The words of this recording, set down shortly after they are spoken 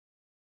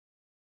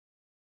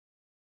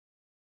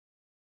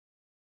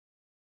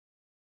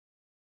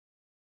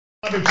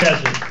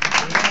McChesney.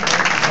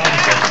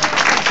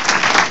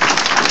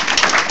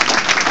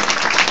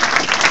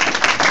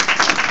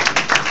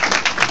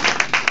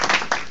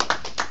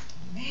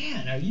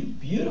 Man, are you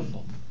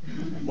beautiful.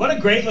 What a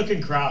great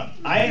looking crowd.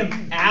 I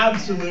am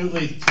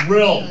absolutely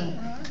thrilled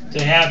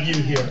to have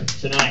you here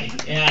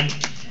tonight. And,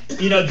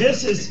 you know,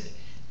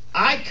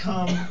 I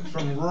come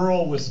from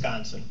rural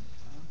Wisconsin,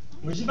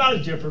 which is about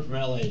as different from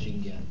LA as you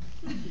can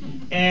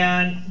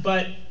get.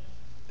 But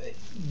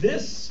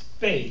this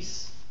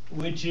space,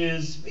 which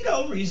is, you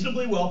know,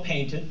 reasonably well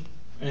painted,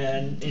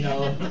 and, you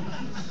know,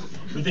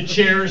 with the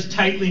chairs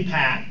tightly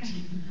packed,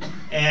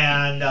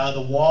 and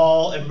the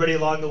wall, everybody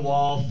along the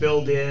wall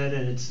filled in,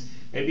 and it's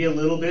maybe a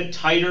little bit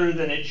tighter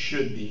than it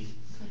should be.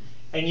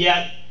 And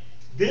yet,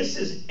 this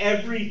is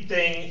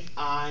everything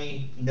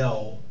I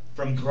know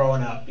from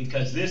growing up,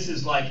 because this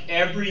is like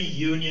every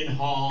union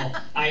hall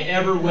I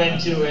ever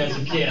went to as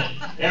a kid.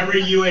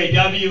 Every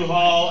UAW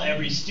hall,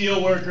 every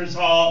steelworkers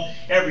hall,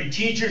 every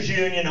teachers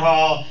union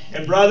hall.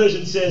 And brothers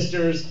and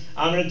sisters,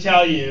 I'm going to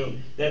tell you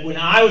that when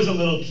I was a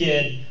little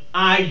kid,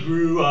 I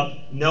grew up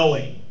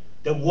knowing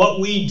that what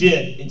we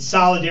did in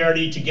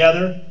solidarity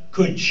together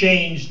could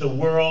change the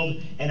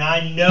world, and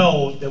I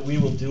know that we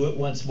will do it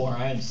once more.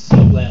 I am so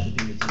glad to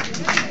be with you.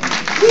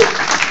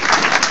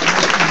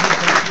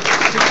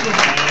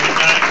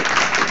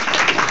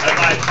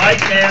 My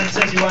bike man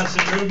says he wants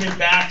to move me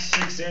back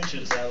 6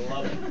 inches. I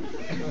love it.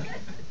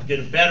 Get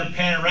a better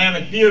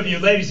panoramic view of you.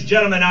 Ladies and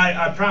gentlemen,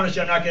 I promise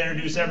you I'm not going to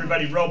introduce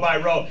everybody row by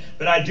row,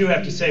 but I do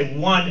have to say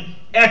one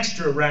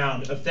extra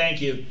round of thank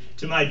you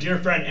to my dear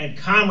friend and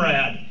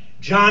comrade,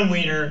 John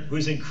Wiener,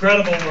 whose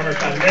incredible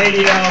work on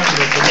radio and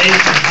with the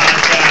Nation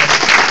podcast.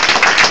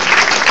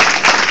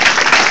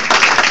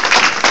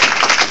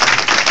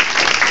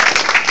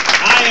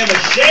 I am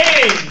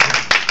ashamed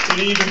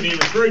to even be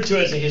referred to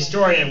as a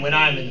historian when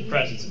I'm in the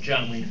presence of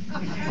John Wiener.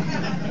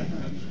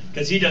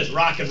 Because he does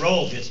rock and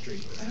roll history,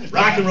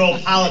 rock and roll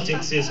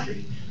politics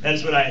history. That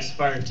is what I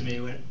aspire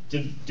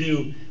to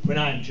do when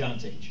I am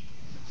John's age.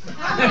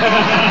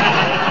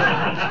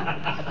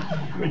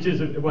 Which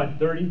is, what,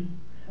 30?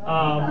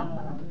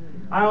 I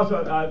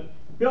also,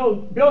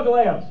 Bill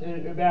Gallegos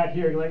back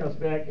here, Gallegos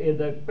back in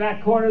the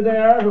back corner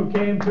there, who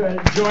came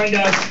to join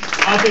us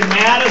up in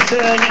Madison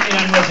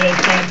and was a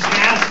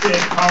fantastic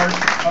part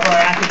of our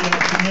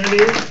academic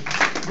community.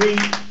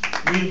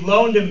 We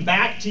loaned him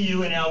back to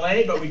you in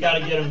LA, but we got to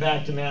get him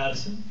back to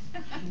Madison.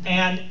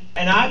 And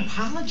I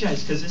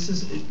apologize, because this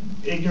is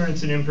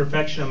ignorance and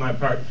imperfection on my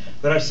part,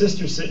 but our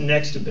sister's sitting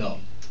next to Bill.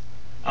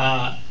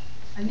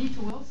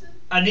 Anita Wilson?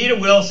 Anita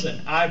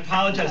Wilson. I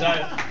apologize.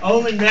 I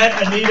only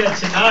met Anita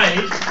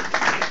tonight.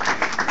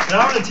 But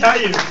I want to tell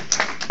you,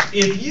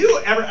 if you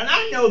ever, and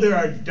I know there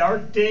are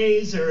dark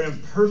days, there are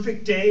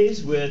imperfect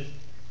days with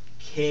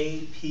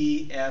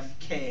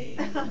KPFK.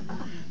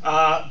 But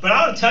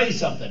I want to tell you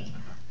something.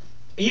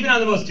 Even on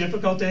the most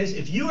difficult days,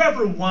 if you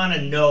ever want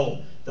to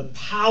know the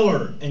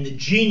power and the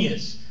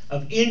genius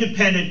of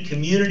independent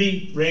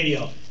community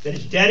radio that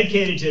is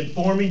dedicated to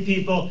informing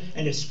people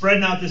and to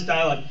spreading out this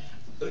dialogue,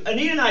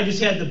 Anita and I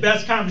just had the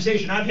best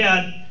conversation I've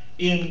had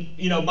in,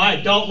 you know, my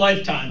adult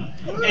lifetime.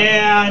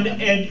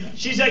 And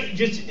she's like,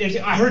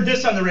 I heard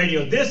this on the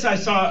radio, this I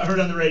heard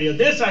on the radio,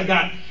 this I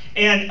got.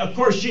 And of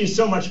course she is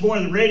so much more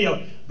than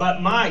radio, but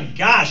my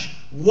gosh,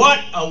 what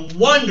a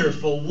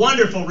wonderful,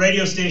 wonderful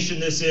radio station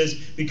this is,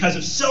 because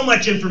of so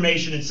much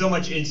information and so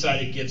much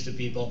insight it gives to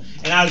people.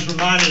 And I was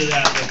reminded of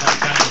that with my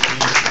time with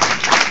Anita.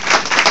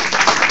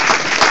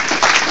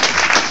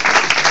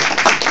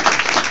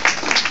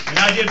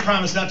 I did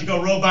promise not to go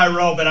row by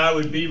row, but I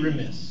would be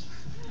remiss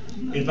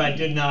if I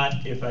did not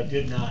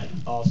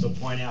also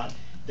point out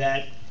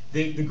that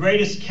the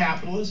greatest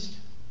capitalist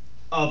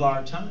of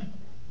our time,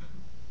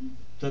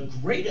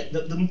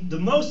 the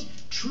most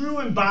true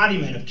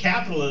embodiment of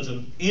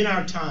capitalism in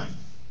our time,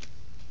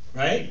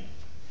 right?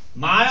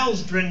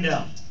 Miles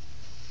Drindell,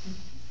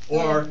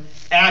 or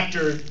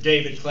actor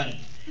David Clennon,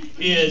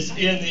 is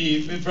in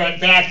the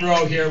back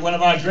row here, one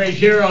of our great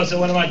heroes and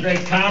one of my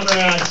great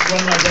comrades, one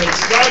of my great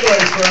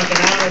strugglers for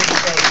economic and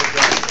social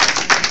justice.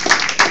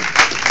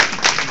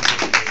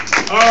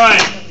 All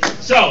right,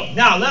 so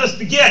now let us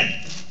begin.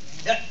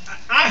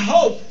 I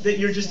hope that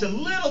you're just a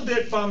little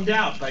bit bummed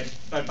out by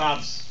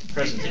Bob's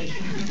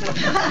presentation.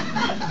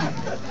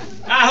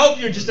 I hope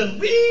you're just a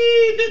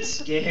wee bit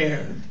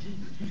scared.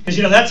 Because,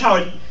 you know, that's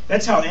how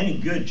any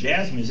good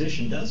jazz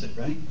musician does it,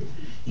 right?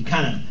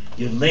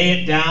 You lay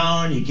it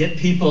down, you get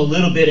people a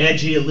little bit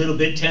edgy, a little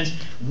bit tense.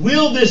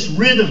 Will this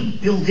rhythm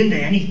build into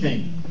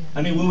anything?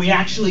 I mean, will we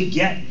actually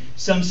get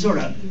some sort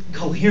of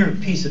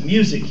coherent piece of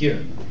music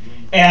here?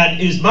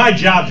 And it is my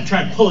job to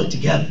try and pull it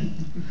together.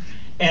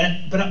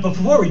 But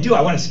before we do,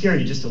 I want to scare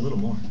you just a little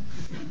more.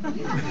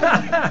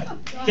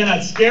 Can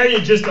I scare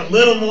you just a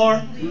little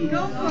more?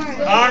 Go for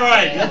it. All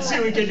right, let's see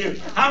what we can do.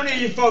 How many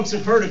of you folks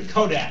have heard of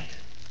Kodak?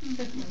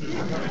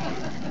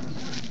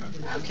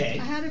 Okay.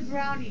 I had a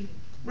brownie.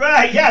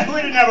 Right, yeah, who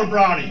didn't have a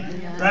brownie,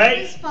 right?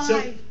 It's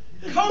fine.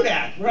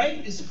 Kodak,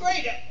 right? This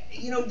great,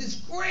 this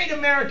great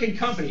American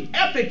company,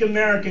 epic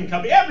American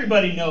company.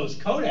 Everybody knows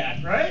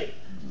Kodak, right?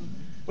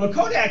 Well,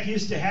 Kodak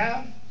used to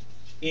have,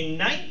 in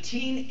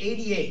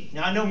 1988,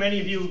 now I know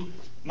many of you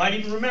might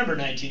even remember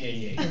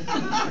 1988.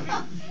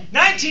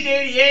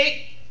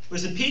 1988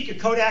 was the peak of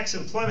Kodak's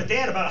employment. They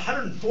had about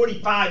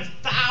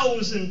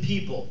 145,000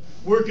 people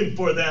working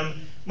for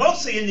them,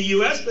 mostly in the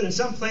US, but in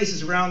some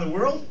places around the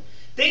world.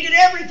 They did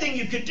everything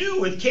you could do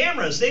with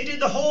cameras. They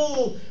did the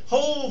whole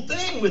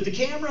thing with the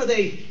camera.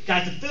 They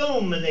got the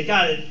film and they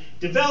got it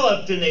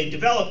developed, and they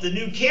developed the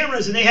new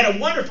cameras, and they had a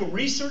wonderful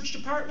research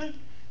department.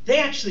 They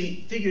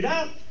actually figured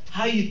out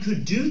how you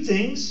could do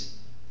things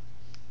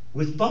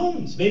with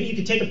phones. Maybe you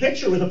could take a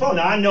picture with a phone.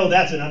 Now, I know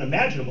that's an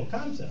unimaginable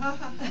concept.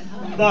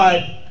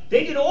 But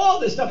they did all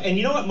this stuff. And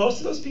you know what? Most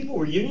of those people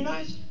were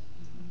unionized.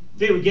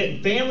 They were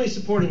getting family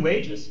supporting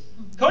wages.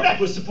 Kodak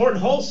was supporting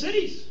whole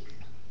cities.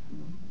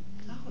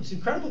 Oh, it's an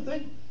incredible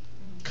thing.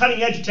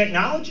 Cutting edge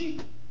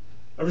technology.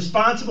 A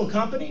responsible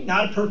company.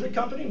 Not a perfect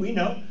company, we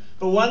know.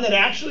 But one that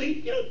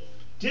actually,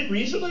 did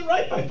reasonably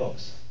right by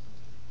folks.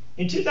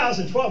 In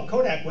 2012,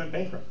 Kodak went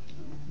bankrupt.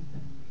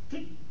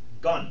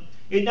 Gone.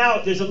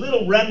 Now, there's a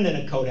little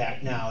remnant of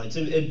Kodak now. It's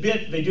a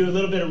bit, they do a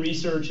little bit of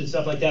research and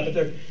stuff like that, but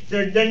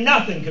they're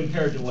nothing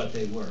compared to what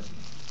they were.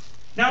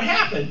 Now, it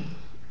happened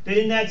that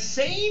in that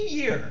same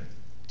year,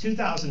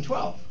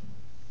 2012,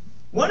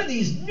 one of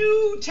these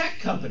new tech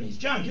companies,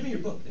 John, give me your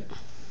book there.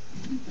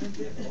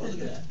 Oh, look at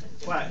that.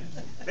 Why?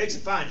 Makes a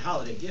fine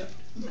holiday gift.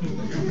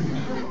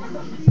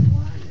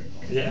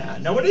 Yeah,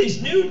 now one of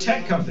these new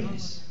tech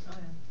companies,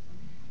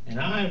 and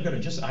I'm going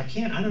to I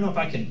don't know if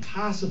I can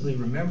possibly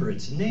remember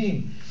its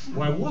name.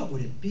 Why, what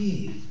would it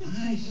be?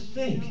 I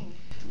think,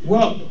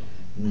 well,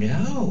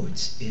 no,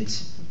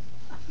 it's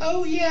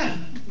oh yeah,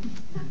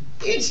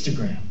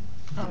 Instagram.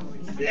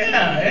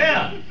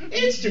 Yeah,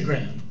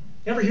 Instagram.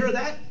 You ever hear of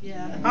that?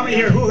 Yeah. How many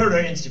here, who heard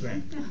of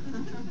Instagram?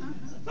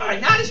 All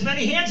right, not as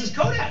many hands as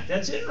Kodak.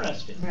 That's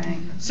interesting. Right.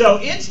 So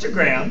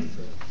Instagram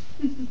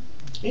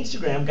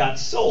got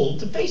sold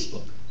to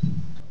Facebook.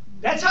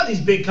 That's how these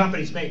big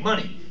companies make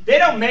money. They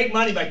don't make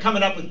money by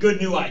coming up with good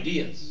new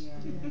ideas.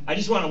 I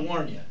just want to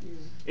warn you.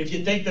 If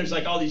you think there's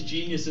like all these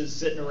geniuses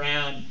sitting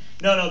around,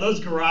 no, those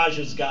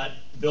garages got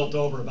built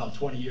over about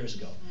 20 years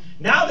ago.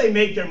 Now they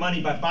make their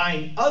money by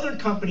buying other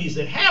companies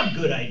that have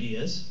good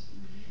ideas,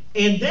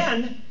 and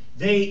then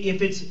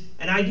if it's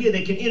an idea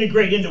they can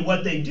integrate into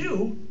what they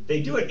do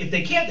it. If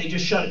they can't, they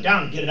just shut it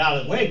down and get it out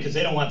of the way because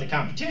they don't want the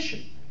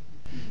competition.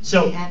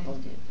 So Apple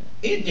did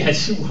that.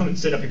 Yes, a woman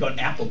stood up here going,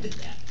 Apple did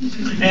that.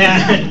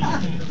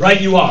 And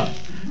right you are.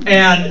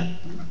 And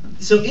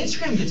so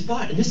Instagram gets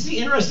bought. And this is the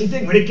interesting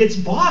thing. When it gets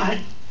bought,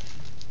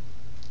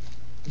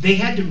 they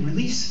had to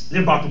release,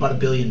 they're bought for about $1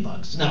 billion.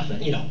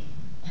 Nothing,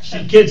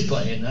 kids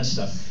play and that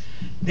stuff.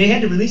 They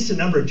had to release the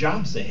number of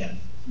jobs they had.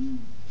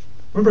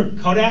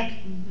 Remember Kodak?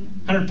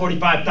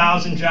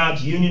 145,000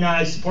 jobs,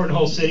 unionized, supporting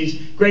whole cities,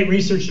 great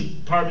research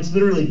departments,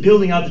 literally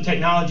building out the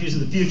technologies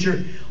of the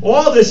future,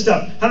 all this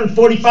stuff,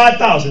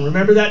 145,000,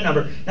 remember that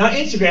number. Now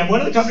Instagram, one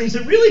of the companies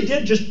that really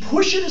did just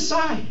push it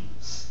aside,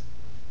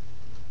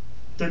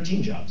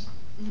 13 jobs.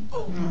 I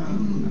was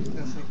going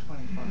to say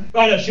 25.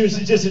 Oh, no, she was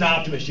just an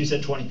optimist, she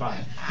said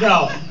 25.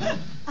 No,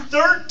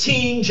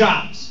 13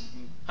 jobs,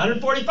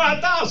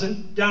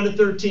 145,000 down to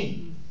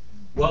 13.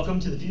 Welcome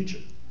to the future.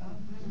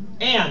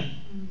 And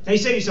they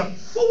say to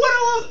yourself,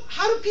 well,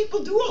 how do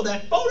people do all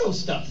that photo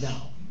stuff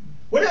now?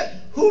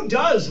 Who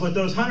does what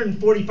those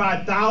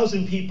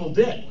 145,000 people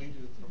did?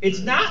 It's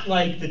not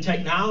like the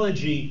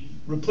technology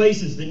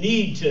replaces the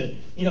need to,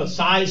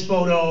 size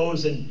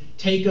photos and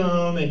take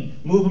them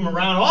and move them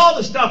around, all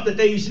the stuff that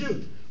they used to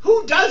do.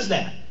 Who does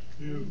that?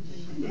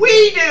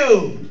 We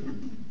do,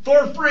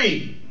 for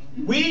free.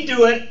 We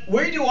do it,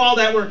 we do all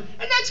that work,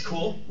 and that's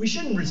cool. We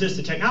shouldn't resist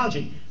the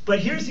technology. But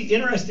here's the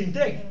interesting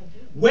thing.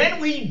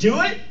 When we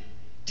do it,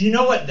 do you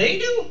know what they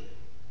do?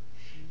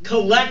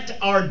 Collect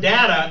our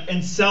data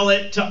and sell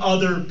it to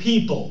other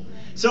people.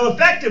 So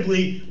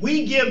effectively,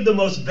 we give the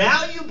most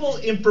valuable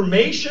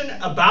information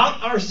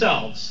about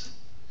ourselves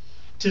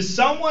to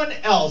someone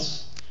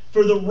else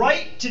for the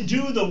right to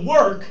do the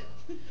work,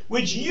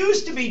 which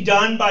used to be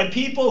done by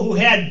people who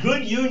had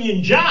good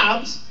union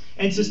jobs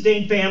and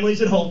sustained families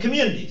and whole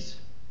communities.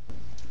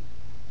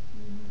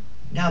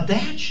 Now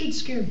that should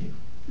scare you,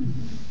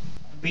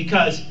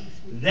 because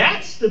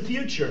that's the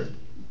future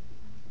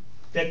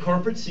that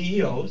corporate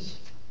CEOs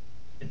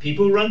and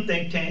people who run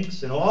think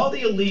tanks and all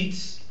the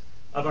elites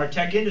of our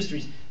tech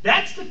industries,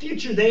 that's the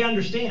future they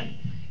understand.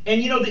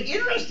 And the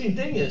interesting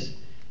thing is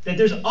that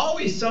there's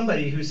always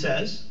somebody who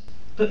says,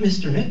 but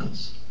Mr.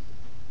 Nichols,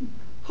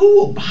 who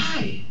will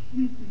buy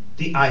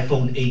the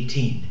iPhone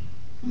 18?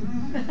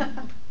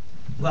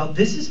 Well,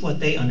 this is what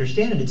they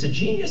understand, and it's a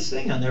genius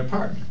thing on their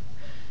part.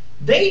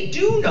 They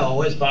do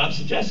know, as Bob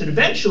suggested,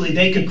 eventually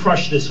they could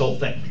crush this whole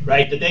thing,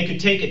 right? That they could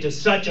take it to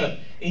such an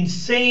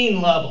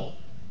insane level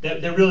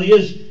that there really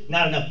is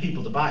not enough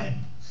people to buy it.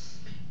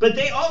 But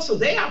they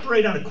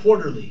operate on a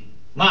quarterly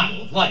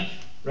model of life,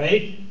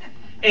 right?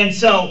 And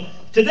so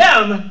to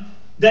them,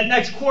 that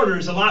next quarter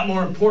is a lot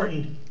more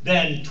important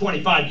than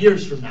 25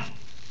 years from now.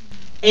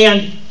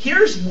 And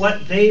here's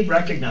what they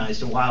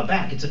recognized a while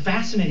back. It's a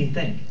fascinating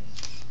thing.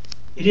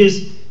 It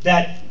is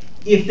that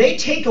if they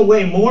take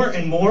away more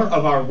and more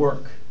of our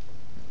work,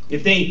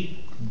 if they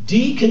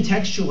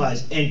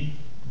decontextualize and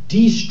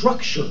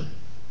destructure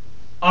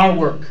our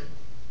work,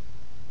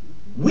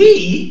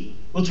 we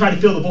will try to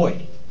fill the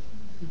void.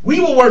 We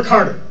will work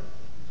harder.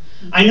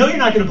 I know you're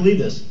not going to believe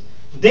this.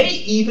 They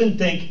even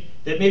think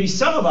that maybe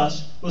some of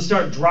us will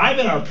start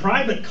driving our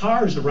private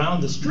cars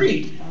around the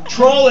street,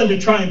 trolling to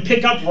try and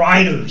pick up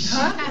riders.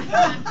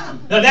 Now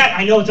that,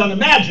 I know it's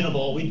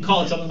unimaginable. We'd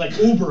call it something like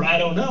Uber, I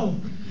don't know.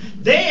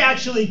 They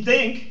actually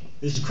think,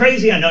 this is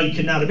crazy, I know you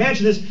cannot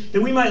imagine this,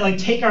 that we might like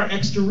take our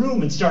extra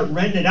room and start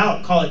renting it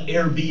out, call it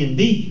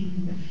Airbnb.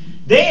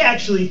 They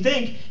actually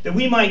think that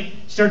we might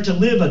start to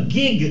live a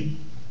gig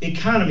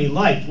economy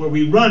life where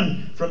we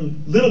run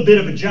from little bit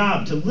of a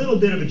job to little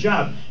bit of a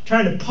job,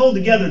 trying to pull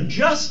together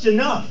just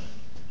enough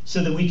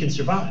so that we can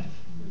survive.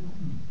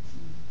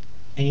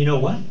 And you know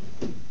what?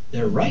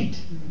 They're right.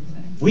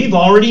 We've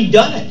already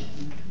done it.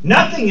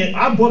 Nothing,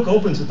 our book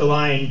opens with the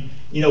line,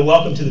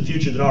 welcome to the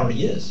future that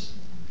already is.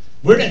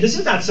 This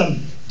is not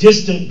some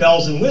distant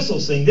bells and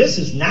whistles thing. This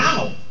is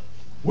now.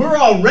 We're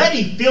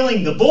already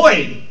filling the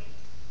void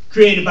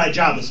created by a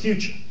jobless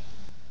future.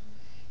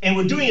 And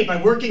we're doing it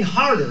by working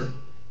harder,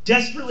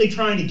 desperately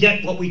trying to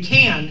get what we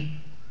can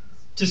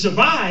to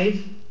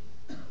survive,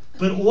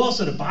 but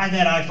also to buy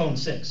that iPhone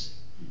 6,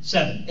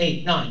 7,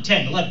 8, 9,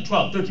 10, 11,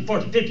 12, 13,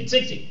 14, 15,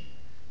 16.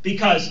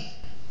 Because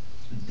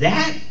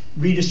that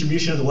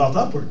redistribution of the wealth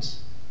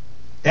upwards,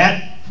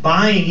 that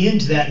buying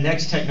into that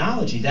next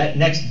technology, that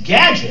next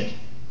gadget,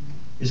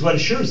 is what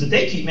assures that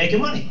they keep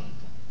making money.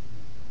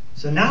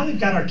 So now we've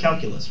got our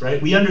calculus,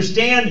 right? We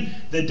understand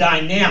the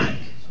dynamic.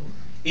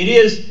 It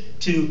is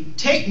to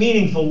take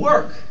meaningful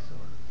work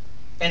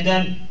and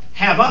then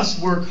have us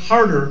work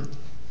harder,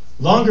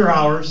 longer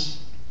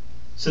hours,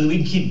 so that we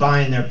can keep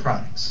buying their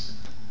products.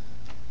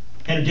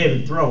 Henry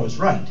David Thoreau was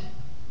right.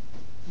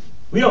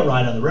 We don't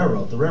ride on the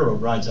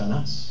railroad rides on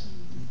us,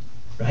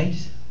 right?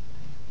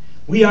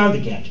 We are the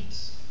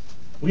gadgets.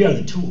 We are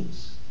the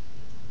tools.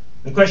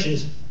 The question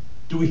is,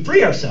 do we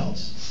free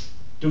ourselves?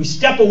 Do we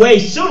step away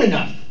soon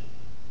enough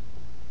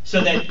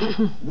so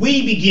that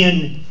we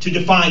begin to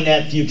define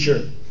that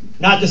future,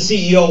 not the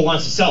CEO who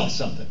wants to sell us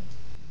something?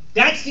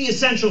 That's the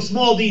essential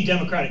small d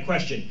democratic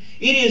question.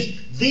 It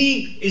is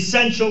the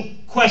essential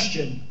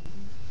question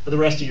for the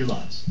rest of your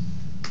lives.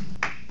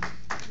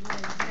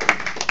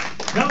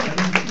 No,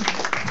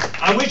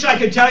 I wish I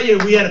could tell you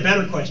we had a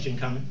better question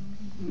coming.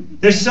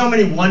 There's so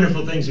many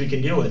wonderful things we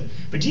can deal with.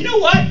 But do you know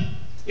what?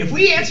 If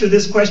we answer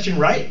this question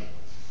right,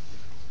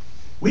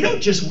 we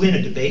don't just win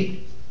a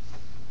debate.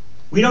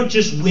 We don't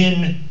just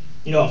win,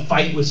 a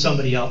fight with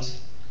somebody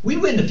else. We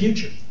win the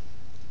future.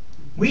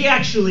 We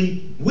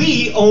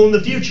own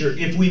the future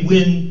if we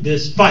win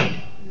this fight.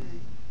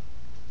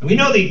 And we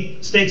know the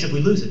stakes if we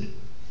lose it.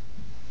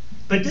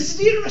 But this is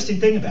the interesting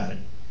thing about it.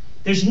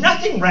 There's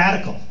nothing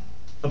radical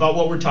about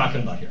what we're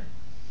talking about here.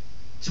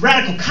 It's a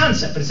radical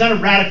concept, but it's not a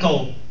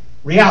radical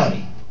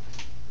reality.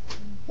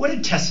 What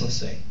did Tesla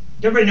say?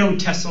 Did everybody know who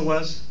Tesla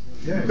was?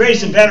 Yeah.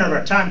 Greatest inventor of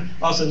our time,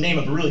 also the name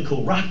of a really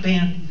cool rock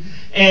band.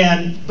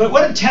 But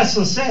what did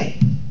Tesla say?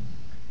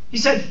 He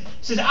said,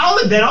 I'll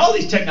invent all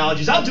these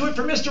technologies. I'll do it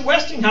for Mr.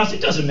 Westinghouse.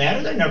 It doesn't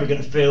matter. They're never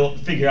going to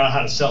figure out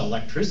how to sell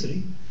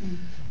electricity.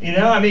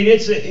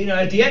 It's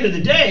at the end of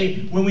the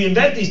day, when we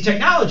invent these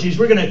technologies,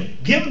 we're going to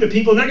give them to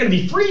people and they're going to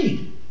be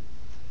freed.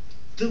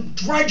 The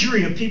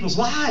drudgery of people's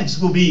lives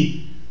will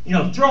be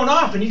thrown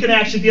off, and you can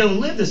actually be able to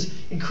live this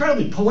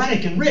incredibly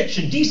poetic and rich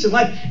and decent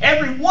life.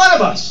 Every one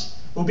of us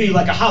will be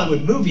like a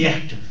Hollywood movie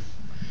actor.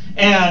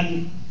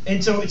 And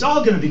so it's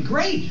all going to be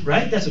great,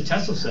 right? That's what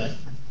Tesla said.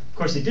 Of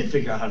course, they did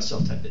figure out how to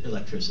sell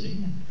electricity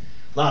and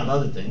a lot of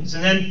other things.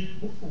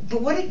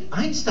 But what did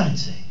Einstein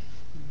say?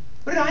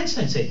 What did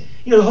Einstein say?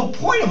 The whole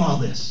point of all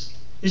this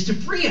is to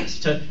free us,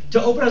 to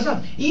open us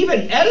up.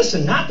 Even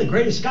Edison, not the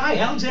greatest guy,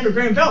 Alexander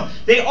Graham Bell,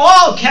 they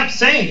all kept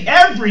saying,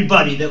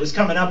 everybody that was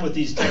coming up with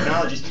these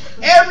technologies,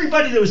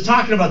 everybody that was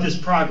talking about this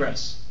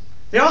progress,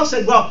 they all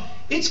said, well,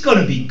 it's going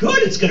to be good,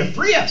 it's going to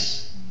free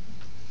us.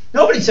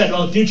 Nobody said,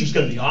 well, the future's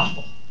going to be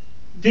awful.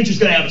 The future's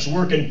going to have us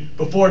working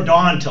before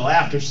dawn till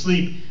after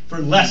sleep for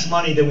less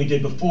money than we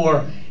did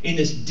before in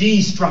this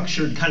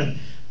destructured kind of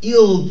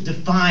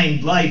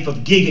ill-defined life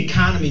of gig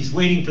economies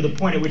waiting for the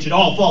point at which it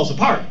all falls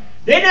apart.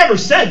 They never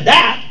said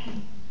that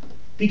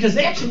because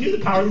they actually knew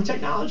the power of the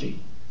technology.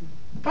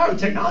 The power of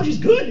the technology is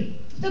good.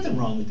 There's nothing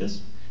wrong with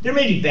this. There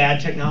may be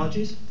bad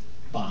technologies,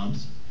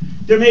 bombs.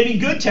 There may be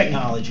good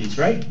technologies,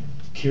 right?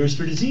 Cures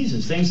for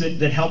diseases, things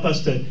that help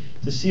us to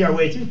see our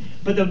way through.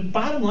 But the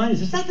bottom line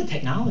is it's not the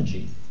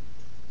technology.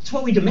 It's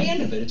what we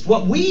demand of it. It's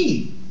what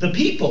we, the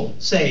people,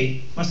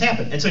 say must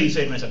happen. And so you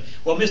say to myself,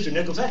 well, Mr.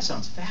 Nichols, that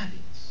sounds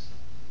fabulous.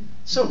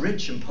 So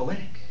rich and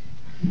poetic.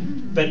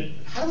 But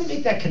how do we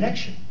make that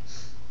connection?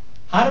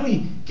 How do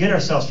we get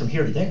ourselves from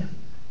here to there?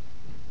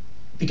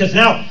 Because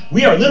now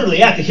we are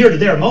literally at the here to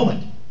there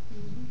moment.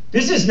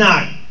 This is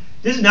not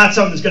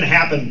something that's going to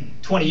happen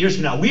 20 years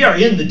from now. We are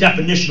in the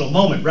definitional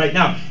moment right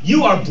now.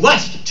 You are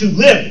blessed to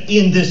live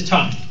in this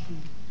time.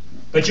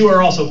 But you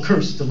are also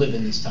cursed to live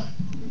in this time.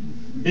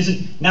 This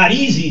is not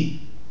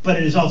easy, but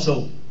it is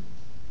also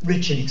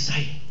rich and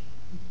exciting.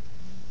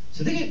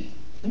 So let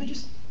me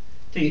just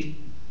tell you,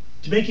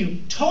 to make you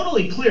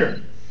totally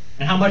clear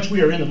on how much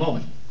we are in the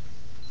moment.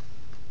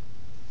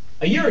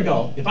 A year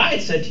ago, if I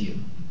had said to you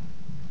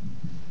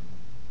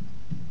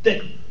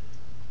that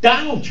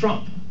Donald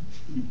Trump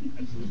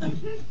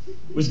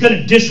was going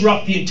to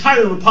disrupt the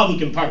entire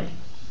Republican Party,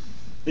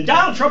 that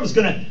Donald Trump was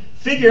going to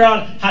figure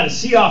out how to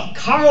see off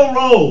Karl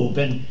Rove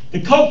and the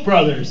Koch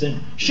brothers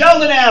and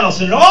Sheldon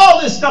Adelson and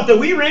all this stuff that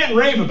we rant and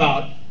rave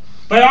about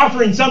by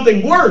offering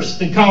something worse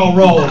than Karl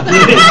Rove.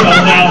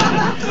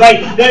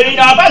 Right? If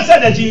I said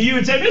that to you, you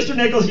would say, Mr.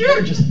 Nichols,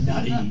 you're just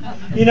nutty.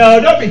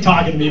 Don't be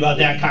talking to me about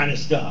that kind of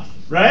stuff.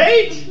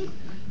 Right?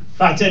 If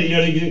I said,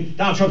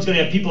 Donald Trump's going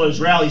to have people at his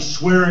rallies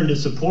swearing to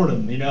support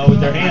him, with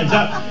their hands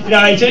up.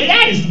 I'd say,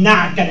 that is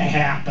not going to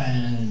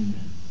happen.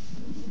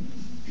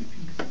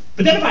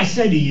 But then if I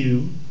said to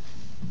you,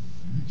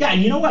 yeah,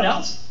 and you know what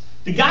else?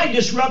 The guy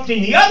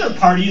disrupting the other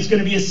party is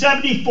going to be a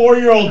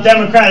 74-year-old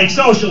Democratic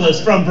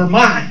Socialist from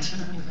Vermont.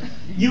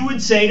 You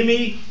would say to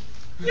me,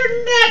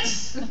 you're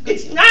nuts.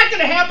 It's not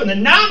going to happen. The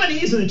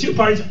nominees of the two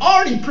parties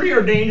already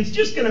preordained. It's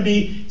going to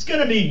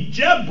be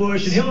Jeb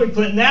Bush and Hillary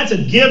Clinton. That's a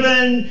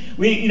given.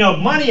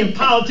 Money in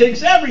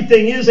politics,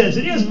 everything is as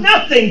it is.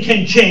 Nothing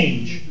can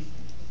change.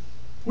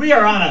 We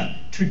are on a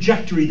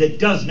trajectory that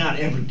does not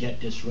ever get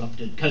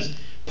disrupted because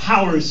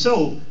power is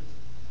so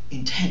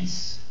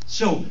intense,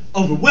 so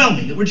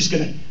overwhelming that we're just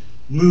going to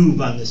move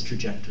on this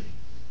trajectory.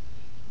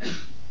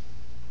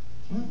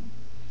 Well,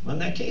 wasn't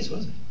that case,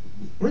 was it?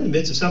 We're in the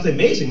midst of something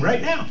amazing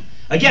right now.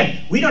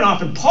 Again, we don't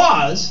often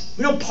pause.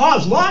 We don't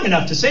pause long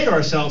enough to say to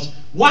ourselves,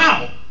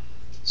 wow,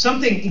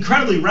 something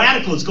incredibly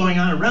radical is going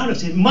on around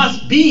us. It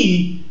must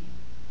be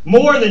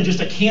more than just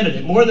a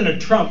candidate, more than a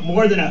Trump,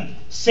 more than a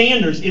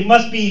Sanders. It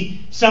must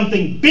be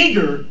something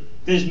bigger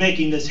that is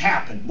making this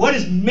happen. What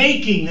is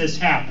making this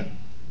happen?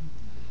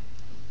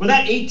 Well,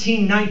 that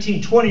 18,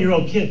 19,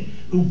 20-year-old kid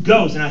who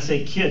goes, and I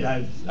say kid,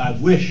 I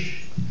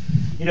wish,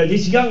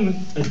 this young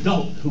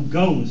adult who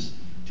goes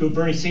to a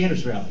Bernie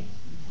Sanders rally.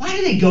 Why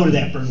do they go to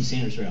that Bernie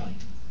Sanders rally?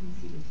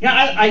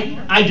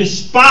 I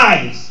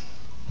despise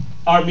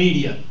our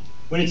media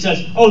when it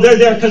says, oh, they're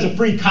there because of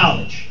free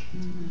college.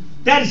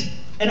 That is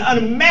an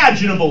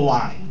unimaginable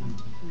lie.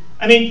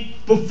 I mean,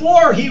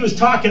 before he was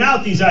talking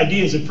out these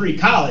ideas of free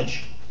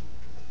college,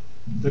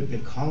 they're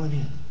calling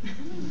in.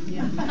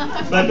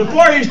 But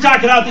before he was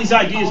talking out these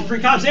ideas of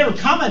free college, they were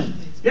coming.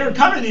 They were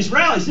coming to these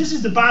rallies. This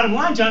is the bottom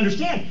line to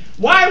understand.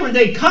 Why were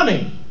they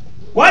coming?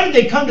 Why did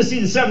they come to see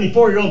the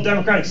 74-year-old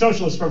Democratic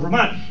Socialist from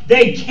Vermont?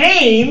 They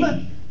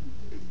came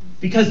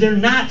because they're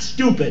not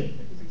stupid.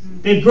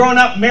 They've grown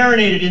up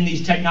marinated in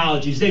these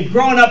technologies. They've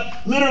grown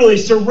up literally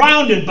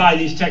surrounded by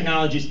these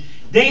technologies.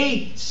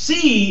 They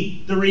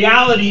see the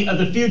reality of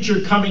the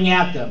future coming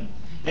at them.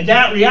 And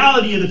that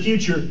reality of the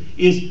future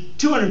is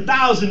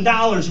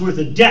 $200,000 worth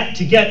of debt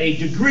to get a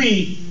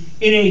degree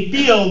in a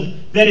field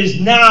that is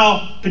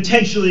now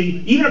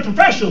potentially, even a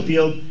professional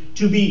field,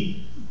 to be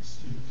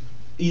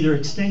either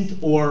extinct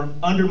or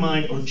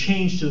undermined or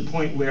changed to the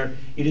point where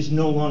it is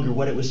no longer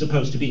what it was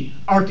supposed to be.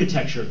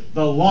 Architecture,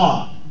 the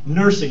law,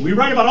 nursing. We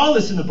write about all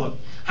this in the book,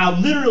 how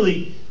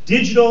literally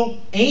digital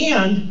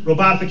and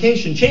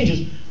robotification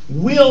changes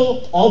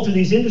will alter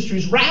these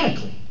industries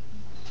radically.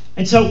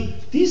 And so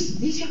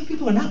these young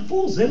people are not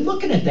fools. They're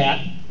looking at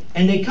that,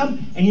 and they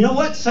come, and you know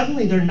what?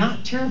 Suddenly they're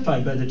not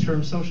terrified by the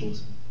term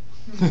socialism.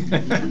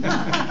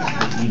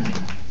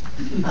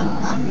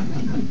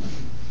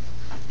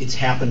 It's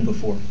happened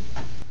before.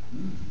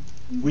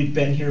 We've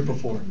been here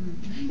before.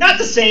 Not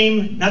the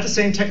same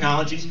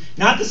technologies,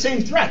 not the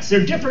same threats.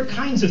 They're different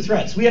kinds of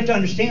threats. We have to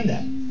understand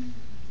that.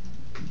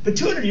 But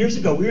 200 years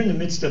ago, we were in the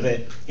midst of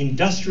an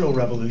industrial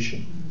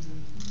revolution.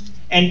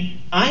 And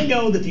I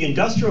know that the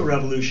Industrial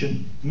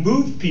Revolution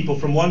moved people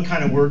from one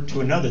kind of work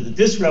to another, that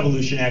this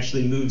revolution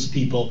actually moves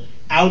people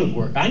out of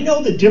work. I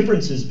know the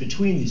differences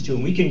between these two,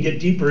 and we can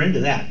get deeper into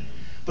that.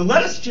 But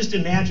let us just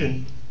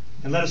imagine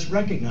and let us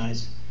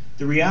recognize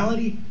the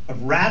reality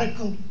of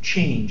radical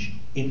change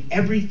in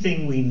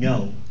everything we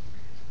know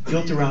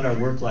built around our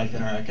work life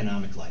and our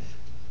economic life.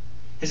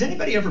 Has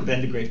anybody ever been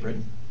to Great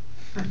Britain?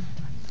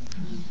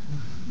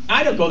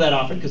 I don't go that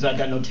often because I've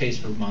got no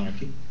taste for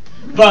monarchy.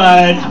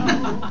 But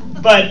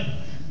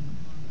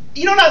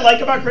you know what I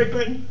like about Great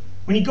Britain?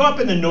 When you go up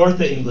in the north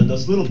of England,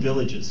 those little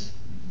villages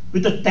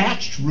with the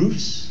thatched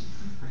roofs.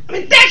 I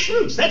mean, thatched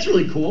roofs, that's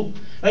really cool.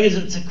 Like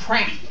it's a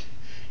craft.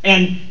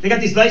 And they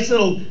got these nice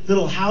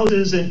little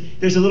houses, and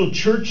there's a little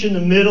church in the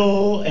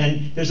middle,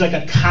 and there's like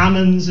a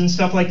commons and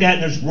stuff like that,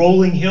 and there's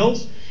rolling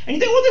hills. And you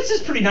think, well, this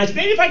is pretty nice.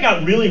 Maybe if I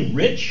got really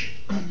rich,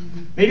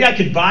 maybe I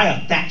could buy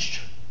a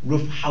thatched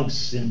roof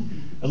house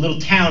in a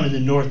little town in the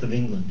north of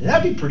England.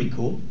 That'd be pretty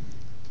cool.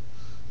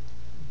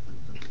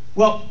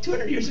 Well,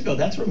 200 years ago,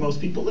 that's where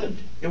most people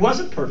lived. It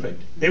wasn't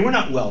perfect. They were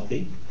not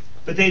wealthy.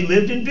 but they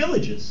lived in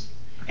villages.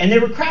 And they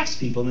were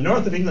craftspeople. In the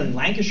north of England, in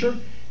Lancashire,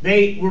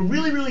 they were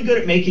really, really good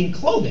at making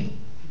clothing.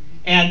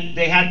 And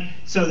they had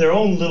their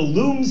own little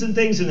looms and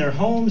things in their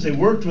homes. They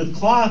worked with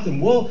cloth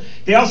and wool.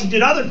 They also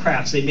did other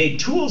crafts. They made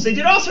tools. They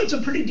did all sorts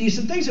of pretty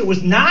decent things. It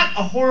was not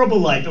a horrible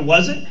life. It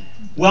wasn't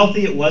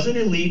wealthy. It wasn't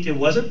elite. It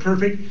wasn't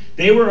perfect.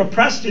 They were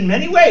oppressed in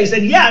many ways.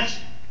 And yet,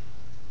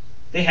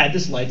 they had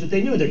this life that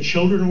they knew. Their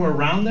children were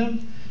around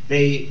them.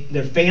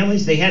 Their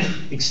families, they had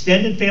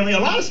extended family. A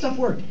lot of stuff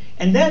worked.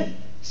 And then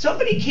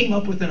somebody came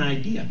up with an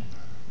idea.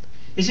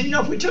 They said,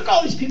 if we took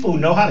all these people who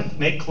know how to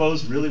make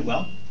clothes really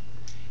well,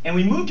 and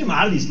we moved them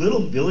out of these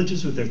little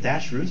villages with their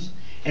thatched roofs,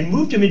 and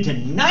moved them into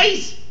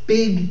nice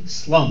big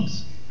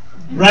slums,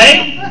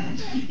 right?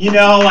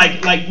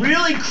 Like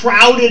really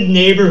crowded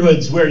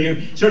neighborhoods where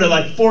you're sort of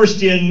like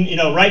forced in,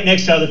 right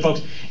next to other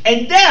folks.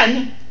 And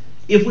then,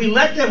 if we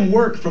let them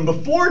work from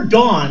before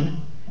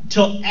dawn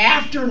till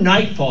after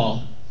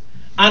nightfall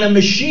on a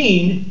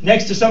machine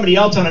next to somebody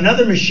else on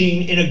another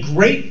machine in a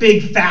great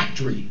big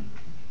factory,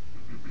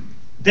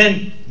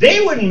 then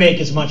they wouldn't make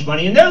as much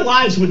money and their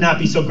lives would not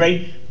be so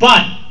great,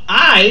 but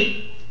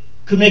I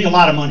could make a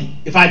lot of money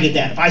if I did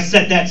that, if I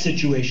set that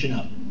situation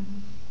up.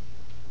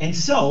 And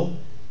so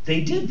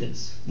they did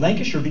this.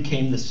 Lancashire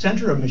became the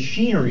center of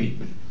machinery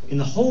in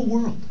the whole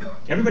world.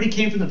 Everybody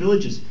came from the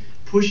villages,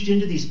 pushed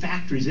into these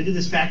factories, into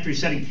this factory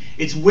setting.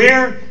 It's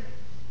where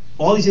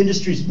all these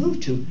industries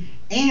moved to.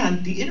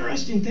 And the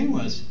interesting thing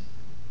was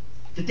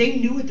that they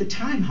knew at the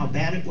time how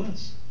bad it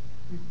was.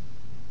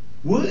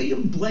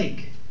 William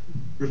Blake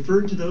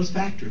referred to those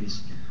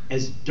factories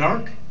as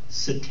dark,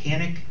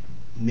 satanic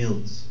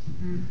mills.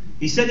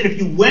 He said that if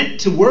you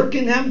went to work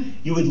in them,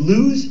 you would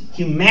lose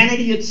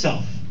humanity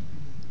itself.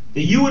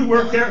 That you would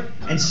work there,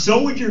 and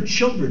so would your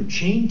children,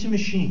 chained to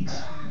machines.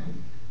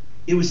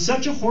 It was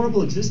such a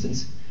horrible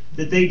existence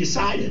that they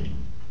decided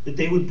that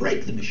they would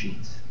break the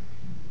machines.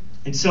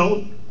 And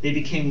so they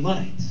became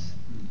Luddites.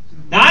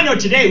 Now I know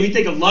today we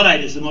think of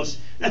Luddite as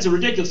that's a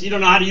ridiculous, you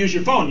don't know how to use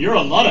your phone, you're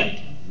a Luddite.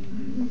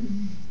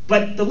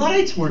 But the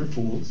Luddites weren't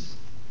fools.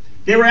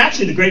 They were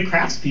actually the great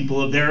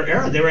craftspeople of their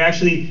era. They were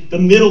actually the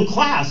middle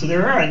class of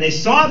their era, and they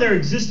saw their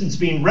existence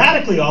being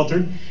radically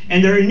altered,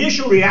 and their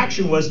initial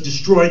reaction was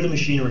destroy the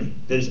machinery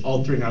that is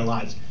altering our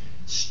lives.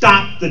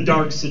 Stop the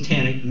dark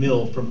satanic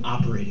mill from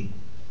operating.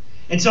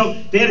 And so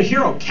they had a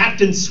hero,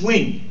 Captain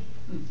Swing.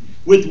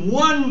 With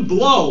one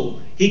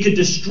blow, he could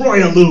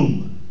destroy a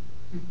loom.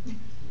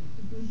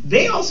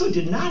 They also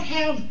did not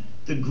have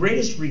the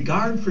greatest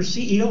regard for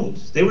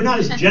CEOs. They were not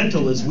as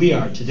gentle as we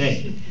are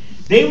today.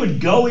 They would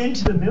go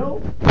into the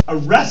mill,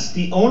 arrest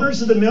the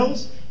owners of the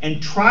mills,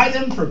 and try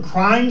them for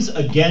crimes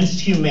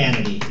against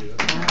humanity.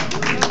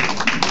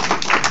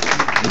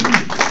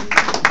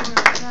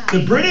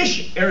 The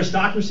British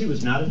aristocracy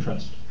was not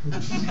impressed.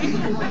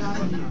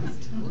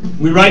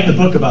 We write in the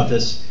book about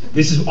this.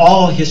 This is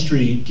all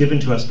history given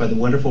to us by the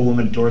wonderful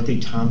woman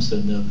Dorothy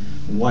Thompson, the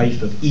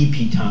wife of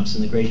E.P.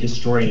 Thompson, the great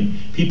historian.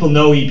 People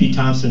know E.P.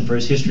 Thompson for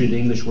his history of the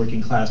English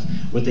working class.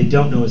 What they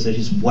don't know is that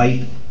his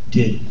wife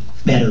did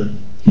better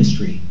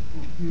history.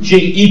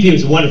 E.P.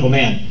 was a wonderful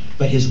man,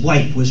 but his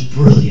wife was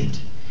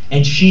brilliant.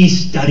 And she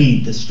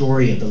studied the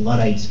story of the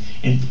Luddites.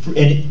 And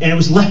it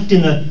was left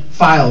in the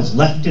files,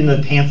 left in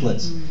the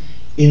pamphlets.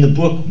 In the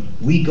book,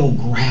 we go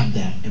grab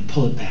that and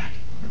pull it back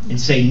and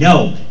say,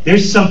 no,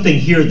 there's something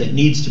here that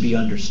needs to be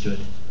understood.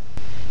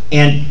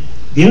 And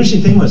the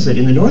interesting thing was that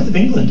in the north of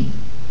England,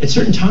 at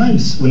certain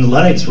times when the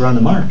Luddites were on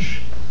the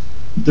march,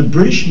 the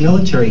British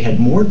military had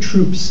more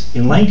troops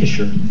in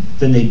Lancashire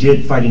than they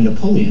did fighting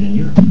Napoleon in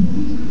Europe.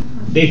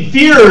 They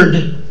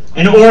feared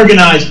an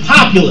organized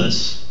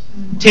populace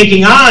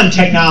taking on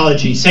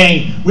technology,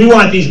 saying, we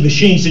want these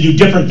machines to do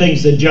different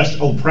things than just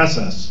oppress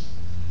us,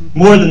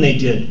 more than they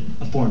did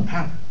a foreign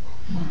power.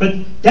 But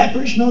that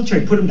British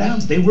military put them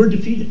down, so they were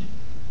defeated.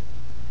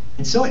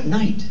 And so at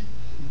night,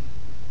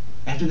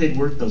 after they'd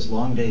worked those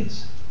long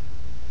days,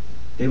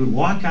 they would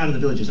walk out of the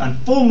villages on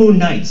full moon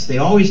nights. They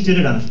always did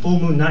it on a full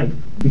moon night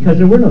because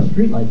there were no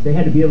streetlights. They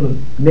had to be able to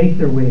make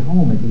their way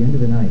home at the end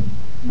of the night.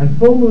 On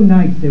full moon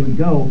nights, they would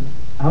go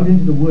out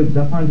into the woods,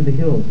 up onto the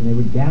hills, and they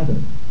would gather.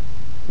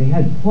 They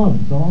had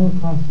clubs all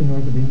across the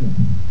north of England.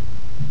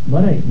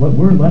 What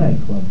were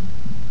Luddite clubs?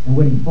 And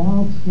what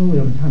evolved slowly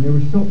over time, they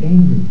were so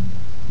angry.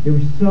 They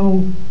were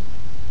so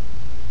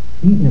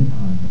beaten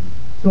upon,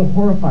 so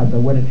horrified by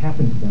what had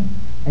happened to them.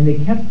 And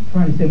they kept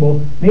trying to say,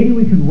 well, maybe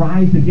we could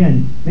rise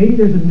again. Maybe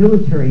there's a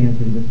military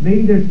answer to this.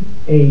 Maybe there's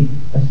a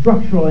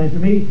structural answer.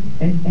 Maybe,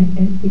 and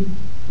it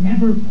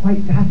never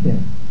quite got there.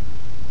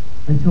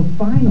 Until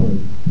finally,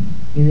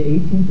 in the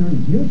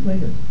 1830s, years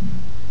later,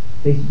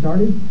 they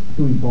started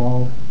to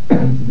evolve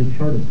into the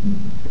Chartist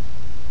movement.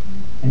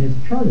 And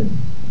as Chartists,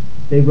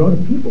 they wrote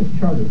a people's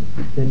charter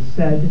that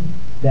said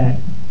that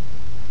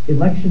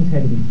elections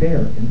had to be fair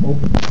and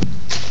open.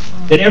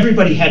 That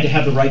everybody had to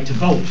have the right to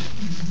vote.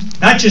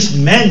 Not just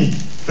men,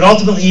 but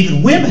ultimately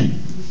even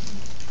women.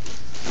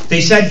 They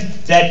said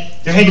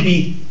that there had to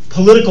be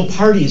political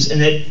parties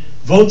and that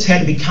Votes had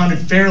to be counted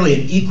fairly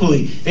and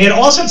equally. They had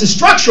all sorts of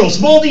structural,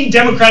 moldy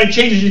democratic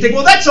changes. You think,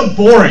 well, that's so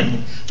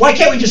boring. Why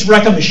can't we just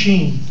wreck a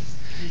machine?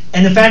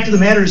 And the fact of the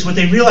matter is, what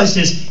they realized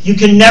is, you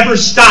can never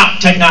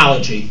stop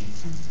technology.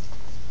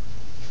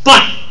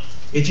 But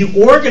if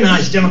you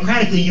organize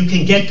democratically, you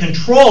can get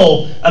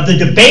control of the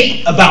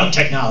debate about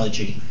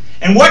technology.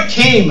 And what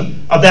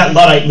came of that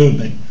Luddite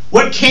movement?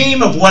 What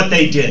came of what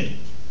they did?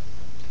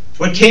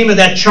 What came of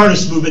that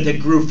Chartist movement that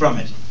grew from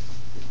it?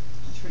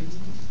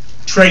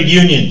 Trade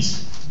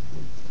unions.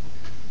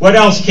 What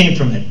else came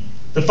from it?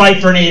 The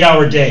fight for an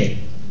 8-hour day.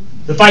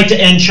 The fight to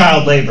end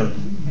child labor.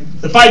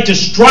 The fight to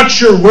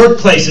structure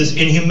workplaces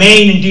in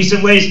humane and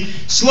decent ways,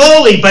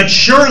 slowly but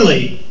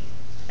surely,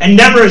 and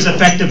never as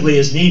effectively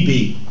as need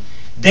be.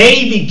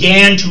 They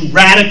began to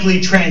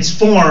radically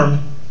transform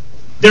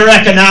their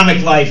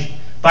economic life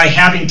by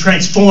having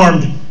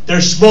transformed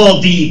their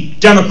small d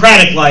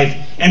democratic life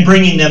and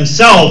bringing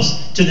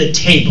themselves to the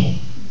table,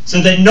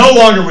 so that no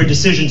longer were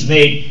decisions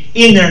made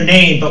in their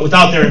name but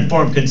without their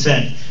informed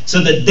consent, so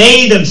that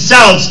they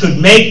themselves could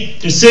make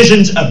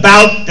decisions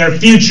about their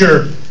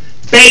future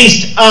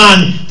based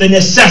on the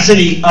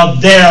necessity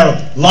of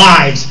their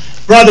lives.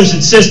 Brothers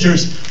and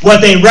sisters,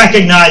 what they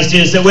recognized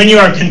is that when you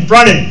are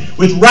confronted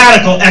with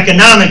radical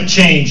economic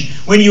change,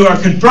 when you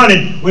are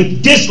confronted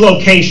with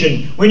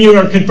dislocation, when you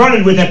are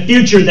confronted with a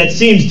future that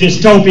seems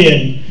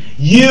dystopian,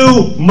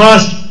 you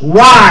must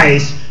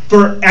rise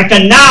for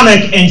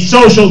economic and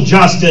social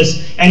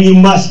justice, and you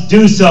must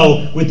do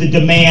so with the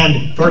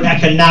demand for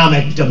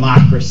economic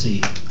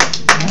democracy.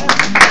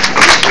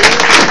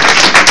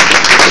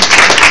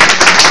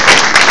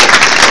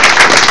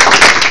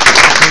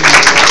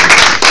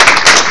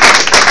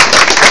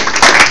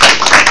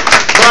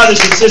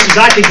 Brothers and sisters,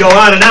 I could go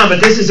on and on,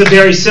 but this is a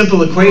very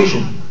simple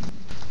equation.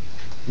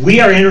 We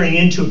are entering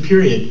into a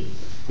period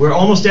where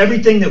almost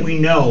everything that we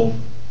know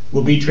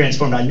will be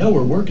transformed. I know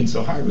we're working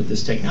so hard with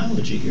this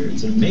technology here.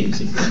 It's an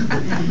amazing thing.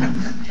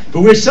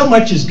 But where so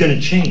much is going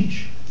to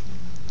change.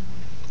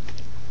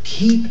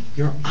 Keep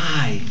your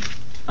eye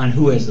on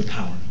who has the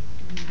power.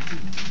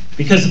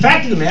 Because the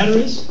fact of the matter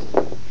is,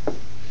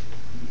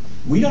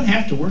 we don't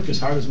have to work as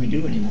hard as we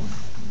do anymore.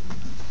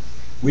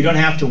 We don't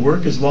have to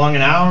work as long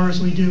an hour as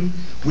we do.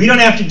 We don't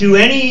have to do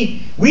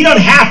we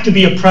don't have to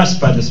be oppressed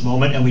by this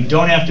moment, and we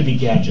don't have to be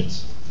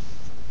gadgets.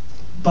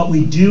 But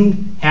we do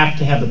have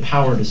to have the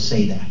power to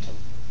say that.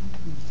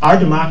 Our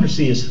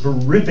democracy is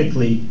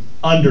horrifically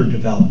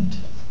underdeveloped.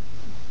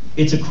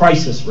 It's a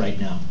crisis right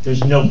now.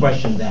 There's no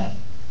question of that.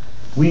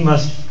 We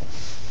must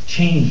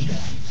change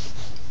that.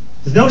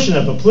 The notion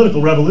of a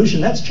political revolution,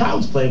 that's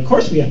child's play. Of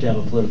course we have to have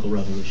a political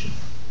revolution.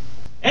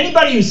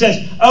 Anybody who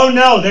says, oh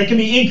no, there can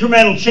be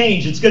incremental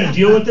change, it's going to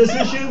deal with this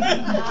issue,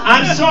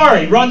 I'm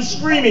sorry, run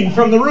screaming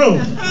from the room.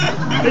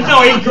 There's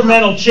no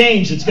incremental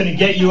change that's going to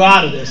get you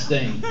out of this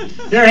thing.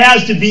 There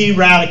has to be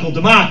radical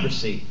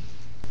democracy.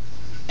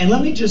 And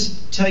let me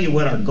just tell you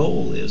what our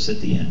goal is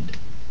at the end.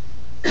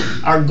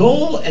 Our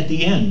goal at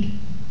the end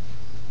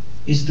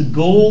is the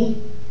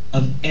goal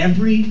of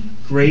every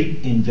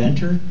great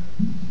inventor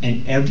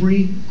and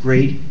every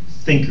great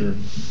thinker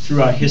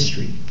throughout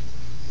history.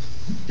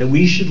 That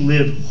we should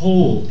live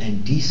whole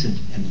and decent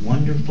and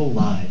wonderful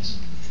lives.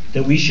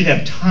 That we should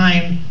have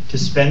time to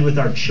spend with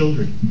our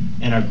children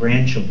and our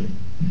grandchildren.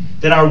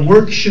 That our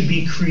work should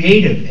be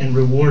creative and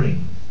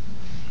rewarding.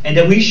 And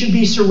that we should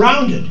be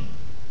surrounded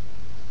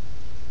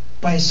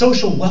by a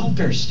social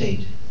welfare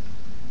state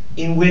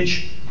in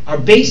which our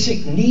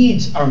basic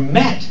needs are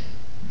met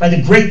by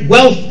the great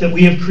wealth that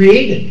we have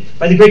created,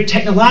 by the great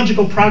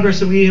technological progress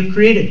that we have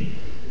created.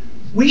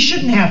 We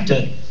shouldn't have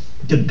to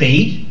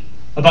debate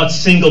about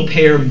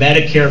single-payer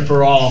Medicare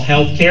for all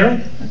health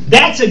care.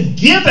 That's a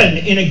given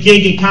in a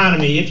gig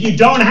economy. If you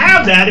don't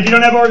have that, if you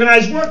don't have an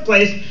organized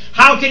workplace,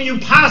 how can you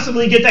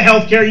possibly get the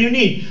health care you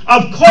need?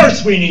 Of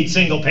course we need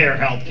single-payer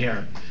health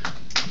care.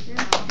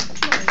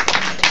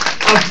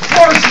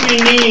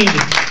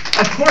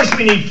 Of course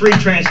we need free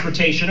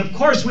transportation. Of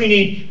course we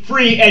need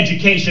free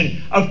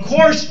education. Of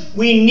course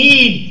we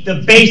need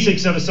the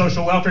basics of a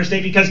social welfare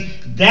state, because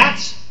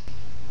that's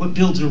what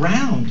builds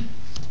around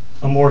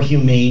a more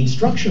humane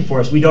structure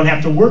for us. We don't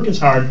have to work as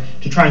hard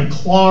to try and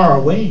claw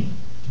our way.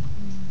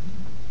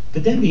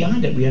 But then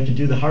beyond it, we have to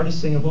do the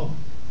hardest thing of all.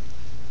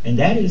 And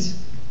that is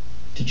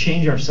to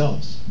change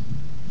ourselves.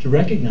 To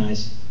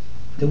recognize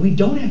that we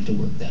don't have to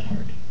work that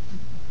hard.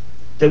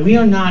 That we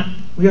are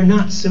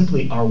not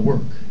simply our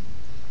work.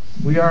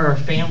 We are our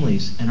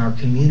families and our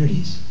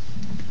communities.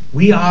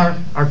 We are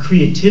our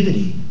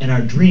creativity and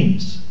our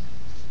dreams.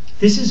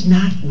 This is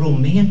not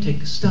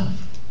romantic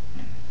stuff.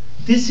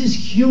 This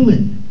is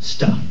human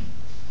stuff.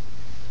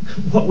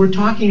 What we're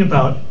talking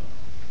about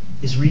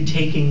is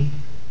retaking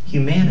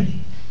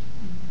humanity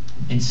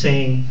and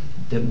saying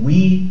that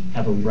we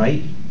have a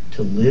right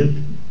to live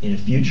in a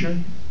future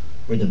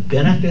where the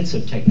benefits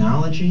of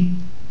technology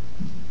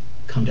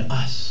come to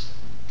us,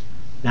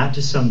 not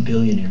to some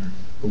billionaire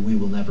who we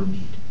will never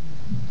meet.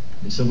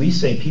 And so we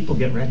say, people,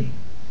 get ready.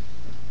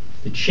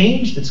 The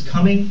change that's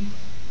coming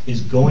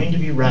is going to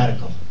be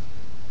radical.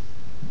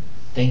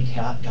 Thank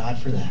God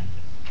for that.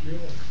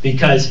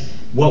 Because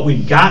what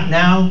we've got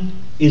now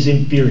is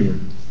inferior.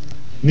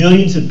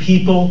 Millions of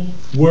people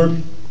work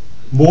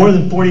more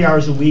than 40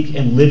 hours a week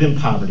and live in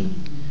poverty.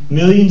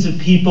 Millions of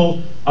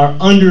people are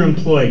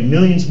underemployed.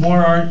 Millions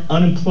more are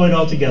unemployed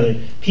altogether.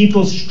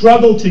 People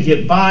struggle to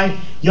get by.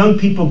 Young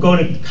people go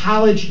to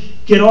college,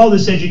 get all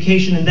this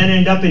education, and then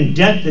end up in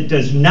debt that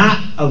does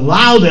not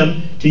allow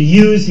them to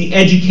use the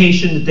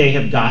education that they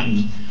have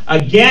gotten.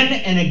 Again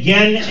and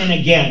again and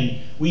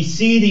again, we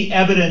see the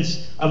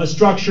evidence of a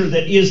structure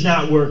that is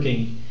not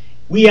working.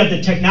 We have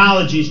the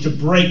technologies to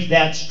break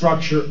that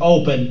structure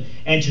open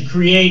and to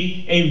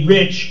create a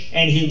rich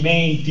and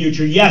humane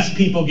future. Yes,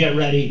 people, get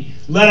ready.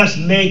 Let us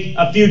make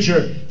a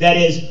future that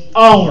is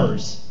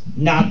ours,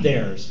 not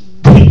theirs.